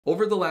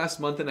Over the last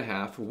month and a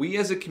half, we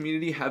as a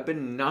community have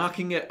been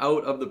knocking it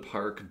out of the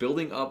park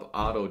building up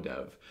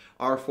oTToDev,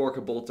 our fork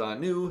of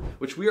Bolt.new,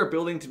 which we are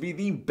building to be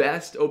the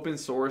best open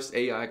source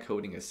AI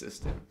coding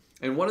assistant.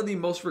 And one of the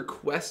most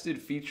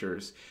requested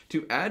features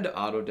to add to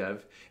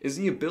oTToDev is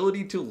the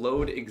ability to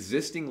load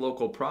existing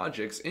local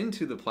projects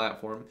into the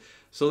platform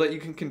so that you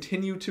can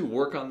continue to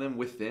work on them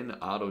within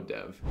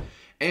oTToDev.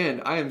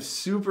 And I am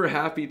super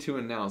happy to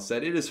announce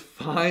that it is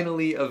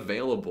finally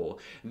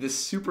available. This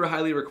super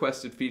highly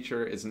requested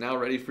feature is now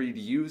ready for you to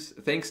use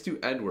thanks to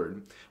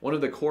Edward, one of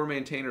the core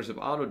maintainers of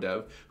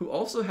oTToDev, who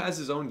also has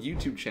his own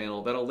YouTube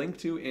channel that I'll link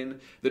to in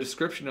the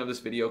description of this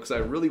video because I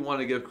really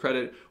want to give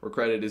credit where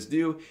credit is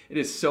due. It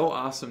is so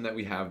awesome that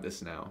we have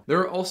this now.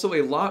 There are also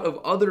a lot of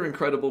other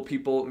incredible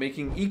people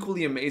making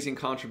equally amazing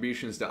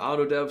contributions to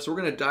oTToDev, so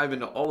we're going to dive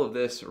into all of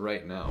this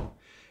right now.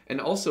 And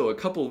also, a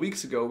couple of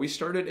weeks ago, we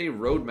started a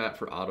roadmap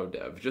for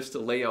oTToDev just to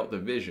lay out the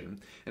vision.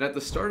 And at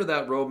the start of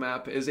that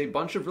roadmap is a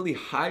bunch of really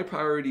high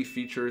priority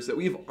features that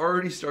we've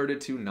already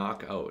started to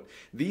knock out.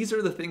 These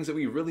are the things that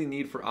we really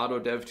need for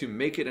oTToDev to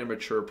make it a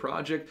mature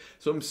project.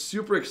 So I'm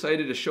super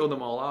excited to show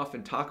them all off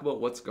and talk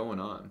about what's going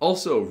on.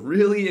 Also,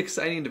 really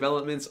exciting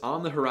developments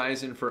on the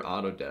horizon for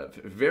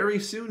oTToDev. Very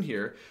soon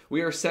here,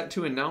 we are set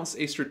to announce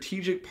a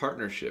strategic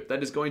partnership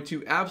that is going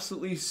to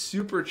absolutely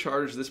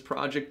supercharge this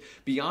project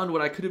beyond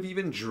what I could have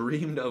even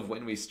dreamed of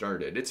when we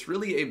started. It's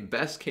really a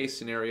best case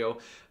scenario.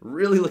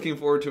 Really looking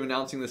forward to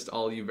announcing this to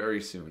all of you very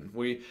soon.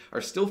 We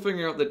are still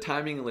figuring out the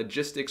timing and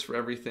logistics for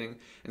everything,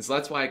 and so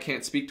that's why I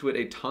can't speak to it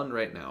a ton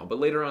right now. But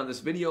later on in this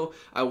video,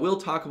 I will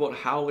talk about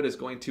how it is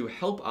going to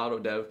help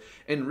oTToDev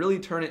and really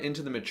turn it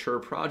into the mature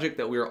project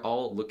that we are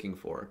all looking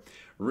for.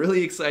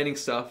 Really exciting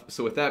stuff.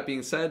 So with that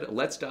being said,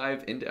 let's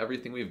dive into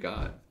everything we've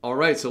got. All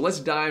right, so let's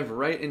dive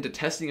right into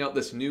testing out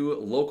this new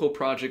local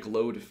project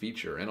load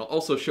feature. And I'll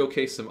also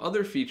showcase some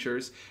other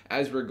features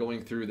as we're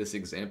going through this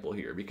example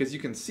here, because you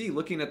can see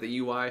looking at the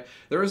UI,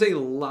 there is a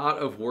lot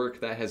of work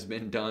that has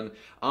been done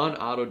on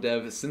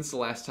oTToDev since the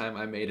last time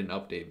I made an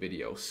update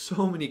video.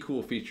 So many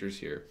cool features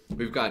here.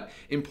 We've got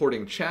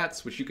importing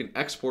chats, which you can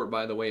export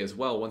by the way as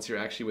well once you're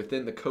actually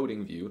within the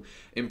coding view.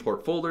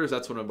 Import folders,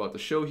 that's what I'm about to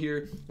show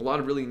here. A lot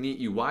of really neat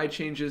UI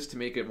changes to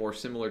make it more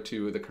similar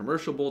to the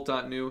commercial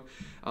Bolt.new.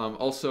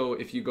 Also,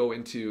 if you go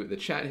into the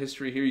chat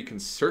history here, you can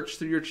search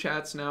through your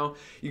chats now.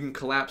 You can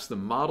collapse the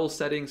model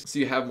settings so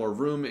you have more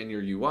room in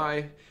your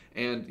UI.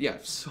 And yeah,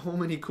 so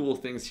many cool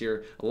things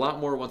here. A lot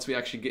more once we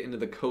actually get into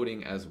the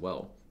coding as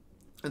well.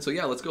 And so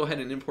yeah, let's go ahead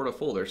and import a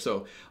folder.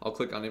 So I'll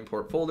click on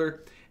import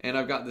folder, and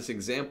I've got this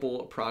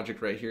example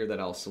project right here that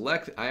I'll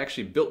select. I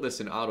actually built this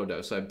in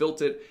oTToDev. So I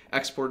built it,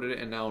 exported it,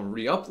 and now I'm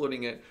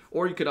re-uploading it.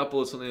 Or you could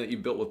upload something that you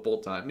built with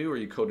Bolt.new or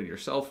you coded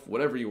yourself,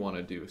 whatever you want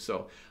to do.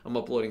 So I'm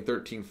uploading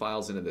 13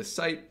 files into this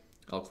site.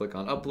 I'll click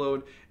on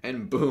upload,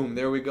 and boom,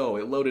 there we go.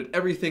 It loaded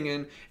everything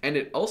in, and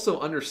it also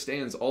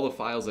understands all the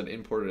files that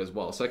imported as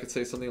well. So I could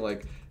say something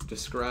like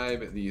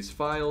describe these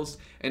files,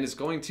 and it's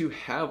going to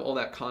have all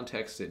that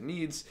context it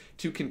needs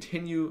to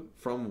continue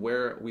from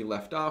where we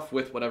left off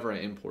with whatever I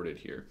imported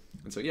here.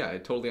 And so yeah,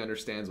 it totally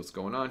understands what's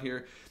going on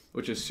here,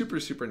 which is super,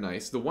 super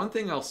nice. The one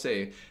thing I'll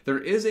say, there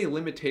is a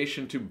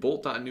limitation to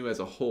Bolt.new as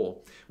a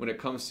whole when it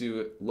comes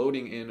to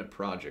loading in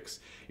projects.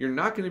 You're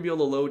not going to be able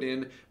to load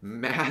in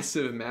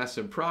massive,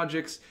 massive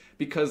projects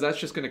because that's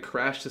just going to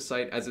crash the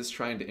site as it's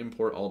trying to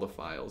import all the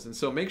files. And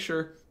so make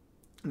sure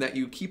that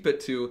you keep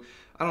it to,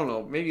 I don't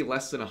know, maybe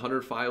less than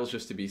 100 files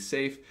just to be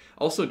safe.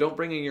 Also, don't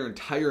bring in your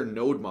entire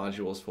node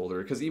modules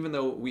folder, because even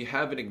though we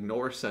have an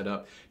ignore set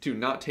up to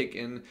not take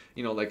in,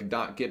 like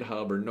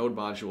 .github or node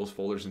modules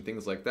folders and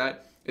things like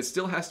that, it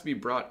still has to be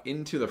brought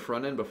into the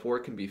front end before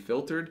it can be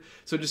filtered.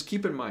 So just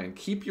keep in mind,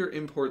 keep your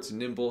imports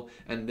nimble,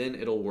 and then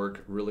it'll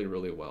work really,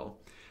 really well.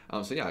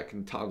 So yeah, I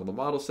can toggle the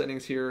model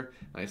settings here,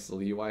 nice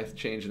little UI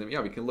change, and then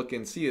yeah, we can look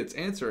and see its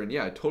answer, and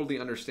yeah, it totally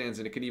understands,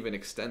 and it can even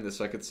extend this.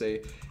 So I could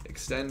say,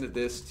 extend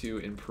this to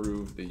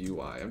improve the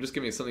UI. I'm just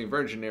giving it something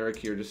very generic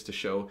here just to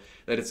show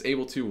that it's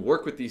able to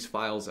work with these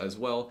files as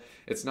well.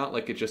 It's not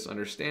like it just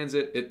understands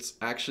it. It's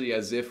actually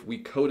as if we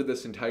coded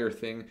this entire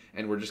thing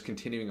and we're just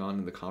continuing on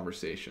in the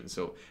conversation.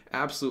 So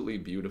absolutely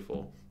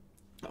beautiful.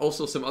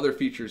 Also, some other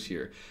features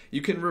here.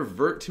 You can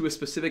revert to a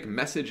specific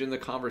message in the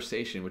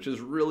conversation, which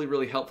is really,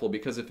 really helpful,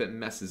 because if it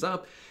messes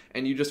up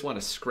and you just want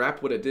to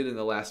scrap what it did in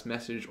the last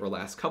message or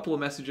last couple of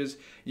messages,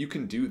 you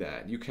can do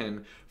that. You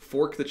can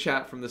fork the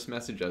chat from this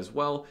message as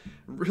well.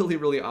 Really,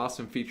 really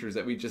awesome features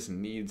that we just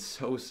need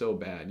so, so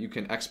bad. You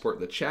can export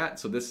the chat.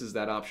 So this is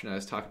that option I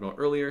was talking about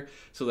earlier,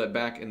 so that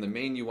back in the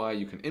main UI,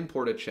 you can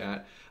import a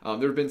chat.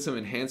 There have been some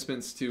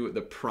enhancements to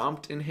the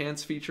prompt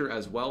enhance feature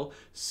as well.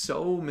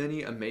 So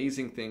many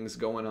amazing things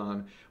going going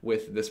on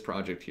with this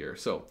project here.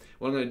 So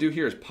what I'm going to do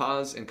here is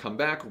pause and come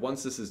back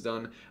once this is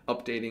done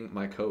updating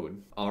my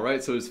code. All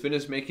right, so it's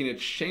finished making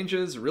its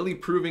changes, really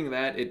proving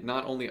that it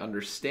not only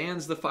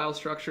understands the file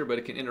structure, but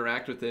it can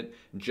interact with it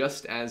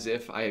just as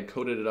if I had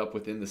coded it up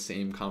within the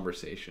same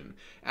conversation.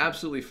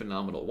 Absolutely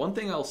phenomenal. One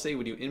thing I'll say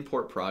when you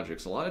import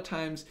projects, a lot of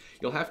times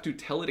you'll have to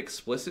tell it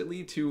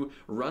explicitly to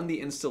run the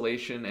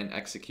installation and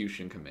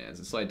execution commands.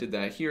 And so I did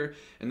that here,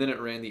 and then it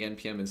ran the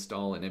npm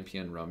install and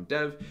npm run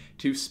dev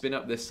to spin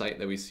up this site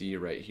that we see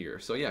right here.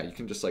 So yeah, you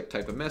can just like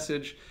type a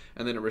message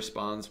and then it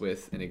responds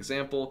with an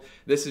example.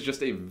 This is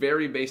just a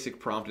very basic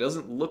prompt. It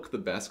doesn't look the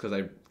best because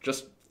I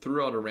just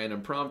threw out a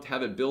random prompt,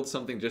 have it build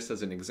something just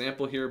as an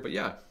example here, but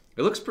yeah,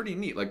 it looks pretty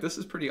neat. Like, this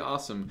is pretty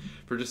awesome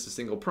for just a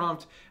single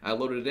prompt. I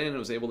loaded it in and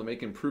was able to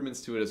make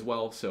improvements to it as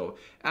well. So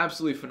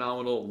absolutely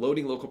phenomenal.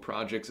 Loading local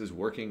projects is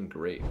working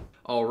great.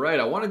 All right,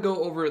 I want to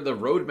go over the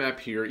roadmap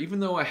here, even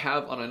though I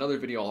have on another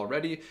video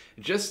already,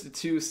 just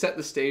to set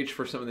the stage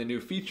for some of the new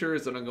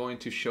features that I'm going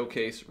to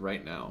showcase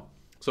right now.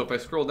 So if I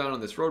scroll down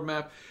on this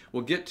roadmap,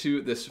 we'll get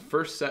to this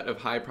first set of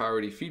high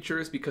priority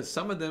features because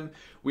some of them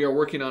we are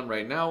working on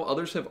right now,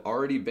 others have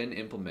already been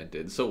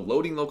implemented. So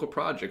loading local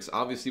projects,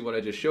 obviously what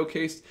I just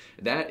showcased,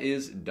 that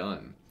is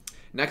done.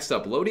 Next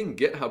up, loading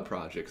GitHub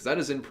projects. That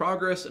is in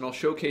progress, and I'll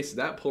showcase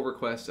that pull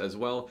request as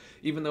well,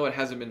 even though it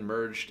hasn't been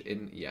merged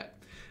in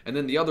yet. And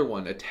then the other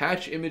one,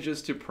 attach images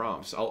to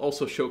prompts. I'll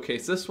also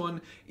showcase this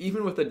one,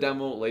 even with a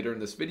demo later in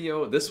this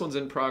video. This one's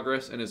in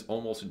progress and is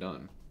almost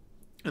done.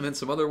 And then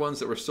some other ones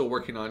that we're still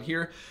working on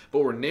here, but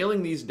we're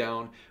nailing these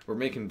down. We're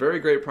making very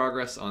great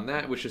progress on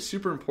that, which is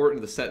super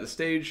important to set the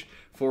stage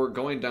for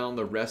going down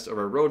the rest of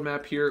our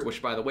roadmap here, which,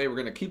 by the way, we're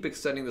going to keep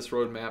extending this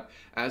roadmap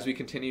as we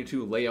continue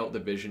to lay out the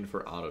vision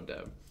for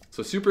oTtoDev.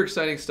 So super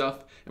exciting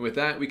stuff. And with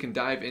that, we can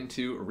dive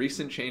into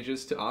recent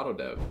changes to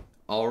oTtoDev.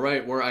 All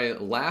right, where I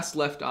last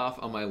left off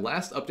on my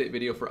last update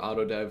video for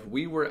oTtoDev,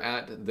 we were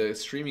at the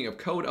streaming of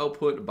code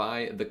output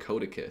by the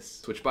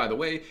Codicus, which, by the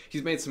way,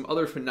 he's made some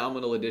other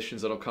phenomenal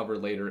additions that I'll cover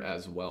later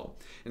as well.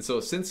 And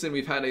so since then,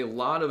 we've had a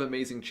lot of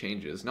amazing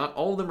changes. Not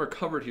all of them are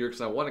covered here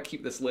because I want to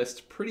keep this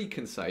list pretty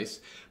concise,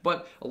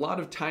 but a lot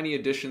of tiny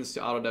additions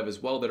to oTtoDev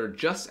as well that are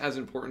just as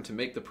important to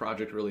make the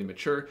project really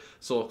mature.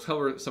 So I'll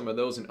cover some of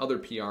those and other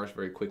PRs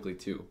very quickly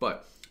too.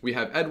 But we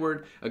have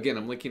Edward. Again,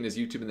 I'm linking his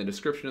YouTube in the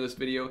description of this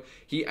video.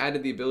 He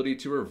added the ability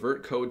to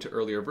revert code to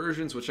earlier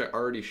versions, which I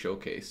already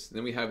showcased.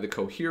 Then we have the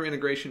Cohere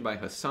integration by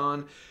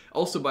Hassan.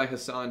 Also by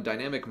Hassan,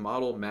 dynamic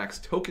model max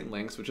token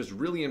lengths, which is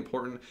really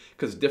important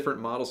because different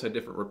models had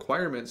different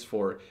requirements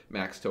for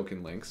max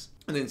token lengths.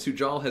 And then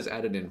Sujal has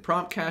added in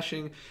prompt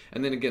caching.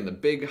 And then again, the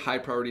big high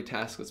priority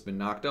task that's been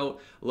knocked out,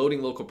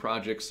 loading local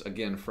projects,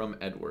 again, from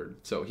Edward.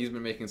 So he's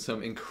been making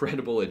some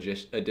incredible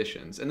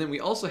additions. And then we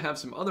also have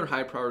some other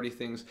high priority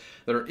things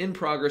that are in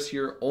progress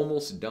here,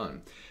 almost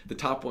done. The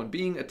top one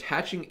being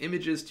attaching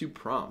images to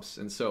prompts.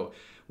 And so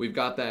we've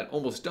got that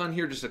almost done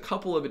here, just a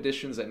couple of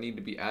additions that need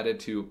to be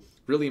added to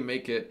really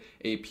make it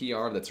a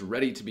PR that's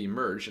ready to be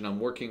merged, and I'm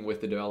working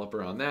with the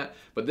developer on that,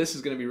 but this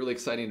is going to be really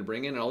exciting to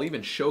bring in, and I'll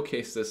even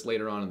showcase this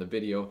later on in the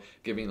video,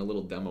 giving a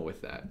little demo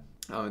with that.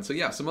 And so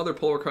yeah, some other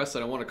pull requests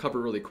that I want to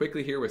cover really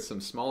quickly here with some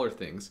smaller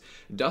things.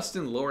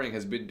 Dustin Loring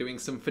has been doing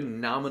some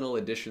phenomenal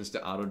additions to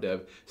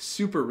oTtoDev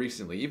super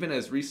recently. Even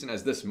as recent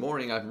as this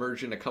morning, I've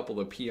merged in a couple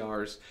of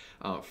PRs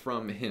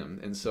from him.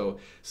 And so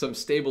some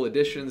stable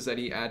additions that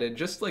he added,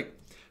 just like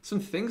some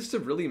things to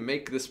really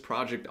make this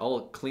project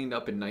all cleaned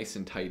up and nice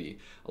and tidy.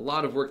 A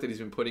lot of work that he's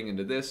been putting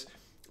into this.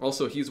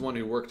 Also, he's one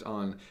who worked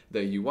on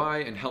the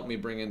UI and helped me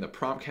bring in the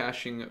prompt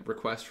caching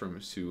request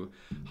from Sue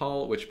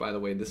Hall, which, by the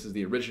way, this is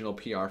the original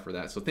PR for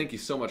that. So thank you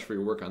so much for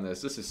your work on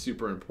this. This is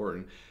super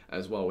important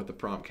as well with the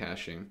prompt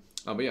caching.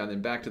 But yeah, and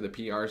then back to the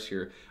PRs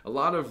here. A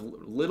lot of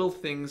little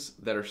things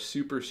that are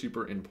super,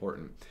 super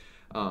important.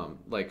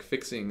 Like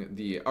fixing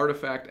the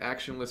artifact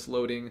action list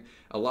loading,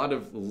 a lot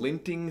of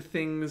linting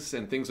things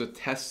and things with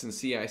tests and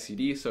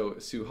CI/CD. So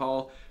Sue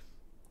Hall,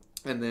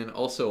 and then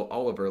also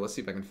Oliver. Let's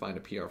see if I can find a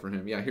PR from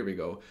him. Yeah, here we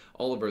go.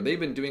 Oliver. They've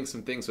been doing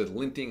some things with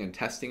linting and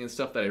testing and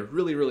stuff that I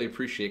really, really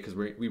appreciate because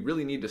we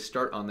really need to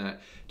start on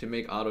that to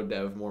make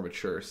oTtoDev more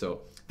mature.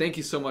 So thank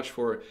you so much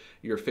for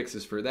your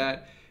fixes for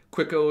that.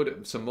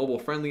 Quickcode, some mobile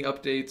friendly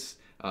updates.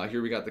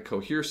 Here we got the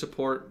Cohere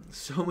support,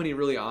 so many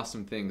really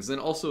awesome things. Then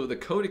also the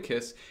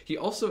Codicus, he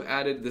also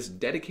added this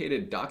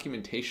dedicated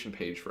documentation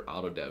page for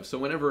oTtoDev. So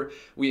whenever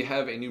we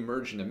have a new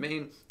merge in a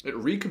main, it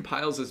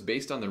recompiles this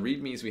based on the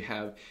readmes we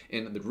have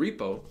in the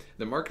repo,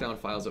 the markdown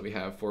files that we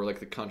have for like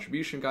the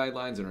contribution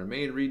guidelines and our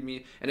main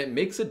readme, and it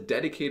makes a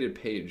dedicated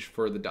page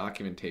for the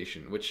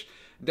documentation, which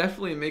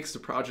definitely makes the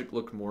project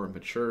look more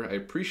mature. I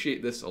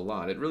appreciate this a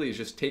lot. It really is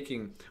just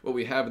taking what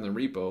we have in the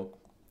repo,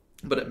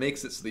 but it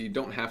makes it so that you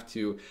don't have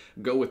to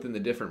go within the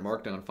different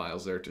markdown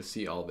files there to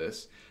see all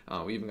this.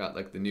 We even got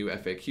like the new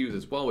FAQs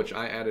as well, which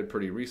I added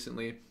pretty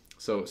recently.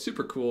 So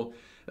super cool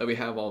that we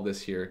have all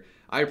this here.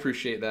 I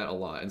appreciate that a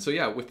lot. And so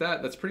yeah, with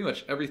that, that's pretty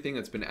much everything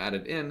that's been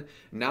added in.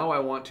 Now I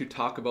want to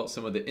talk about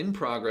some of the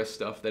in-progress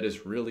stuff that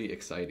is really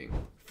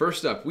exciting.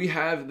 First up, we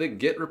have the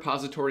Git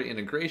repository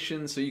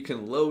integration, so you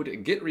can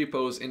load Git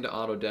repos into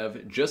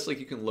oTToDev just like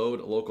you can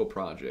load local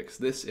projects.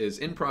 This is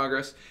in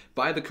progress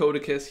by the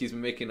Codicus. He's been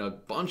making a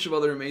bunch of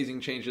other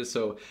amazing changes,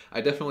 so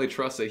I definitely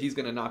trust that he's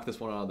going to knock this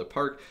one out of the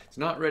park. It's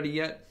not ready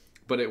yet,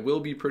 but it will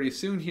be pretty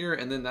soon here,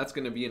 and then that's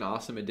going to be an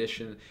awesome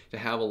addition to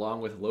have along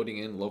with loading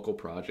in local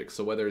projects.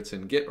 So whether it's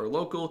in Git or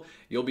local,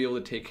 you'll be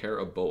able to take care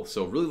of both.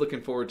 So really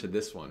looking forward to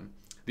this one.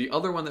 The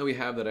other one that we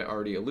have that I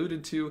already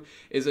alluded to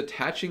is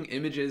attaching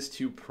images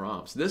to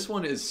prompts. This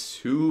one is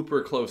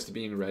super close to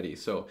being ready.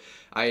 So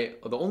the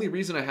only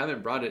reason I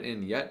haven't brought it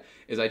in yet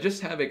is I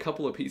just have a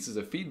couple of pieces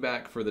of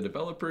feedback for the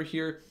developer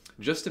here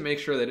just to make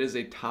sure that it is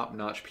a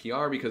top-notch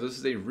PR, because this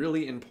is a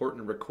really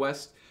important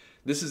request.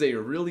 This is a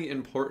really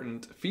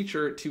important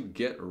feature to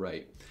get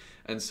right.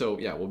 And so,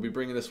 yeah, we'll be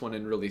bringing this one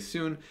in really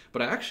soon,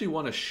 but I actually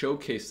want to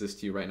showcase this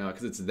to you right now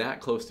because it's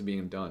that close to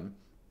being done.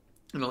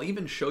 And I'll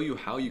even show you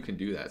how you can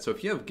do that. So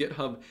if you have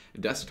GitHub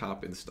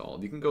Desktop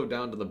installed, you can go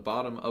down to the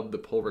bottom of the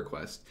pull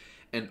request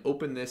and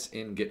open this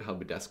in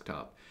GitHub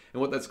Desktop. And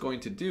what that's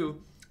going to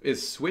do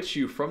is switch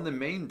you from the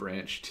main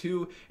branch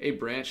to a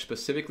branch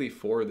specifically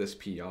for this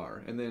PR.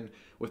 And then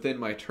within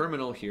my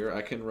terminal here,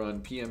 I can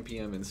run pm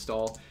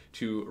install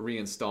to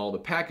reinstall the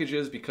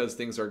packages because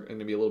things are going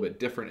to be a little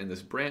bit different in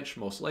this branch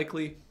most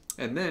likely.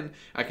 And then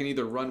I can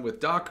either run with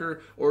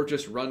Docker or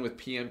just run with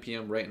pm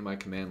right in my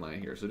command line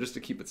here. So just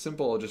to keep it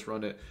simple, I'll just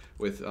run it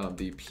with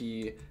the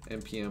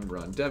pm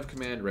run dev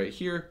command right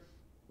here.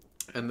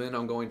 And then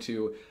I'm going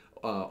to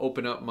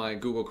open up my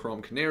Google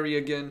Chrome Canary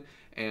again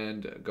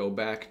and go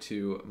back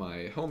to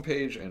my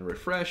homepage and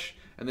refresh,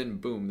 and then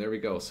boom, there we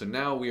go. So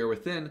now we are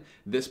within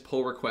this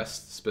pull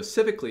request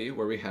specifically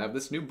where we have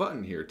this new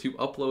button here to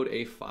upload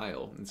a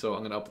file. And so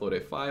I'm going to upload a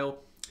file.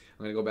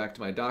 I'm going to go back to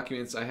my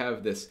documents. I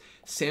have this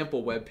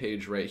sample web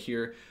page right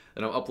here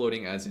that I'm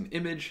uploading as an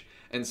image.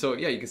 And so,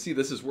 yeah, you can see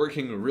this is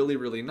working really,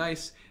 really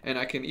nice. And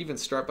I can even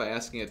start by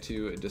asking it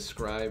to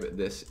describe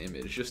this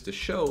image just to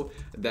show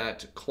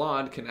that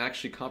Claude can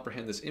actually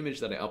comprehend this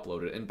image that I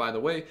uploaded. And by the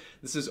way,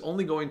 this is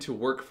only going to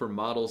work for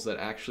models that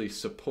actually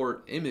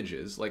support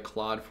images, like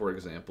Claude, for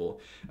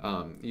example.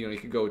 You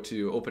could go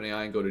to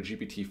OpenAI and go to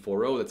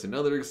GPT-4o. That's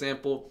another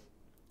example.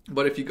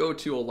 But if you go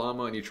to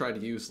Llama and you try to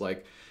use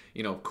like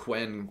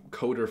Quen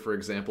Coder, for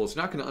example, it's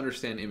not going to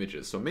understand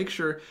images. So make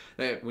sure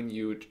that when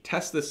you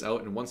test this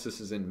out, and once this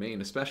is in main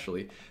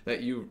especially,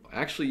 that you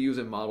actually use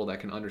a model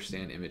that can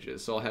understand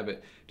images. So I'll have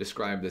it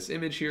describe this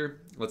image here.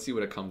 Let's see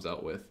what it comes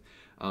out with.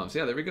 So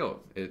yeah, there we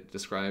go. It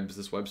describes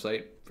this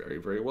website very,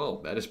 very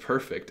well. That is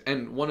perfect.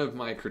 And one of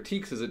my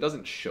critiques is it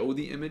doesn't show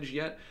the image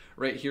yet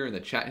right here in the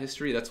chat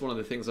history. That's one of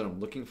the things that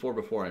I'm looking for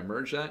before I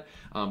merge that.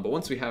 But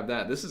once we have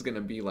that, this is going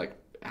to be like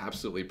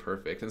absolutely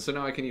perfect. And so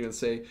now I can even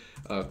say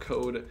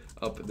code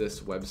up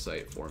this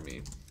website for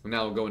me.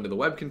 Now I'll go into the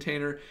web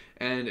container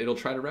and it'll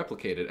try to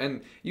replicate it.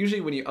 And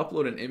usually when you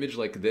upload an image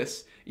like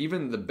this,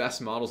 even the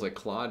best models like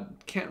Claude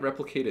can't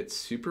replicate it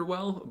super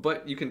well,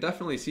 but you can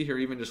definitely see here,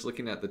 even just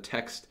looking at the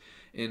text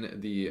in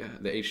the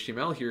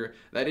HTML here,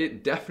 that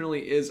it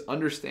definitely is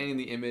understanding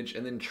the image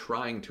and then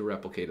trying to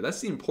replicate it.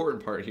 That's the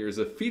important part here, is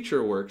the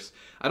feature works.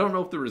 I don't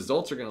know if the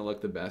results are going to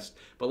look the best,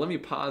 but let me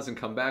pause and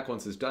come back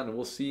once it's done and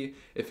we'll see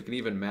if it can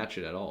even match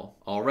it at all.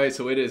 All right,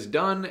 so it is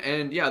done,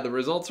 and yeah, the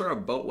results are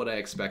about what I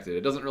expected.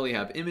 It doesn't really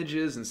have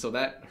images, and so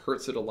that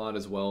hurts it a lot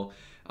as well.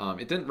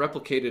 It didn't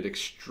replicate it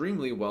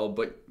extremely well,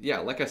 but yeah,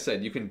 like I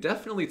said, you can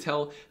definitely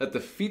tell that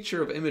the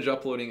feature of image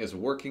uploading is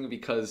working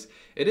because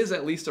it is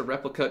at least a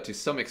replica to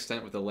some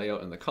extent with the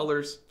layout and the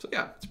colors. So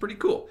yeah, it's pretty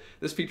cool.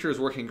 This feature is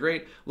working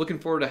great. Looking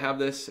forward to have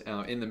this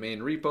in the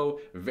main repo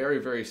very,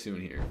 very soon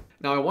here.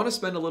 Now I want to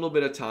spend a little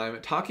bit of time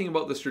talking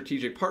about the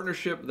strategic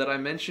partnership that I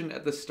mentioned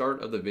at the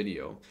start of the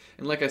video.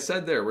 And like I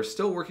said there, we're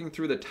still working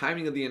through the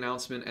timing of the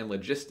announcement and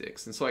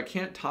logistics, and so I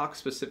can't talk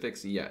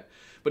specifics yet.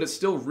 But it's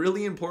still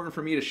really important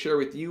for me to share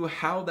with you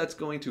how that's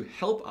going to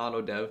help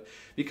oTToDev,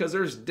 because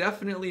there's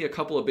definitely a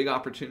couple of big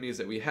opportunities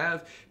that we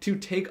have to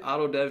take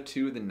oTToDev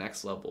to the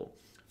next level.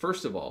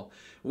 First of all,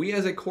 we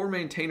as a core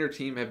maintainer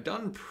team have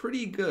done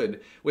pretty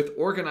good with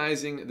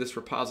organizing this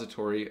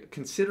repository,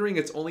 considering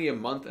it's only a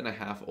month and a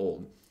half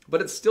old. But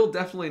it's still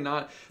definitely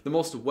not the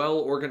most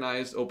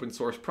well-organized open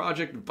source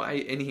project by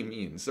any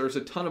means. There's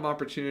a ton of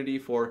opportunity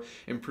for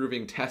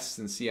improving tests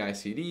in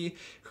CI/CD,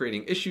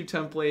 creating issue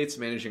templates,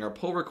 managing our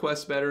pull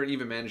requests better,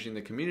 even managing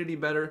the community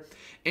better.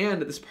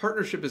 And this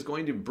partnership is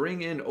going to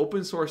bring in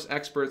open source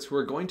experts who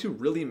are going to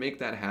really make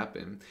that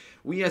happen.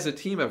 We as a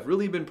team have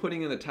really been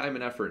putting in the time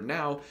and effort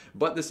now,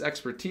 but this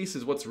expertise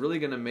is what's really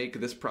going to make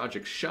this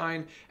project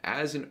shine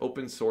as an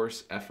open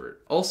source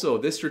effort. Also,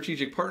 this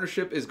strategic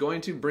partnership is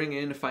going to bring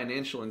in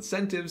financial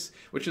incentives,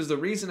 which is the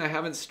reason I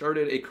haven't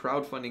started a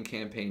crowdfunding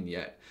campaign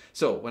yet.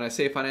 So when I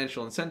say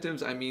financial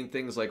incentives, I mean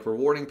things like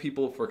rewarding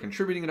people for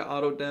contributing to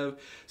oTToDev,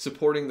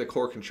 supporting the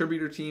core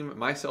contributor team,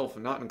 myself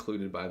not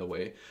included by the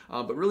way,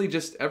 but really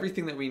just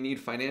everything that we need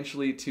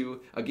financially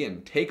to,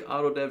 again, take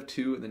oTToDev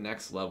to the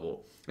next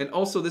level. And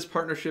also this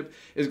partnership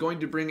is going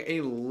to bring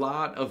a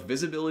lot of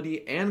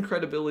visibility and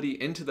credibility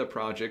into the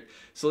project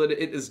so that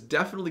it is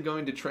definitely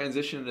going to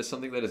transition into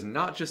something that is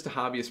not just a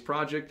hobbyist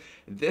project.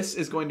 This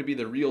is going to be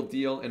the real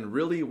deal and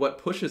really what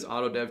pushes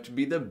oTToDev to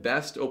be the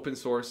best open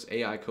source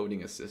AI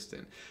coding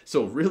assistant.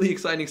 So really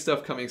exciting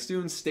stuff coming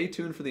soon. Stay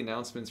tuned for the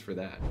announcements for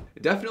that.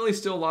 Definitely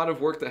still a lot of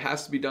work that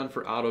has to be done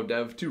for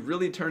oTToDev to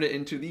really turn it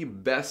into the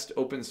best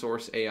open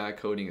source AI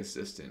coding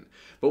assistant.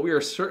 But we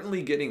are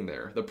certainly getting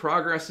there. The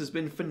progress has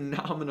been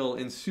phenomenal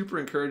and super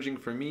encouraging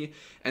for me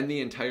and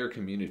the entire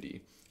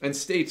community. And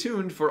stay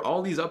tuned for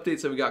all these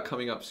updates that we got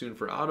coming up soon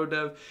for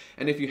oTToDev.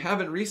 And if you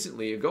haven't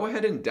recently, go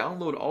ahead and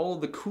download all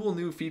of the cool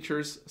new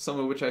features, some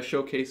of which I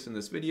showcased in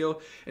this video,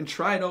 and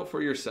try it out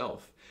for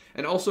yourself.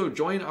 And also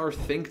join our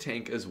think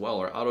tank as well,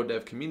 our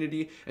oTToDev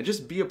community, and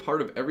just be a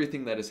part of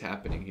everything that is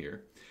happening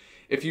here.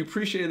 If you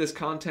appreciated this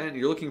content and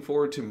you're looking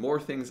forward to more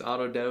things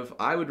oTToDev,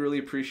 I would really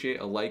appreciate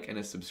a like and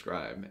a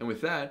subscribe. And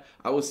with that,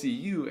 I will see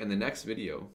you in the next video.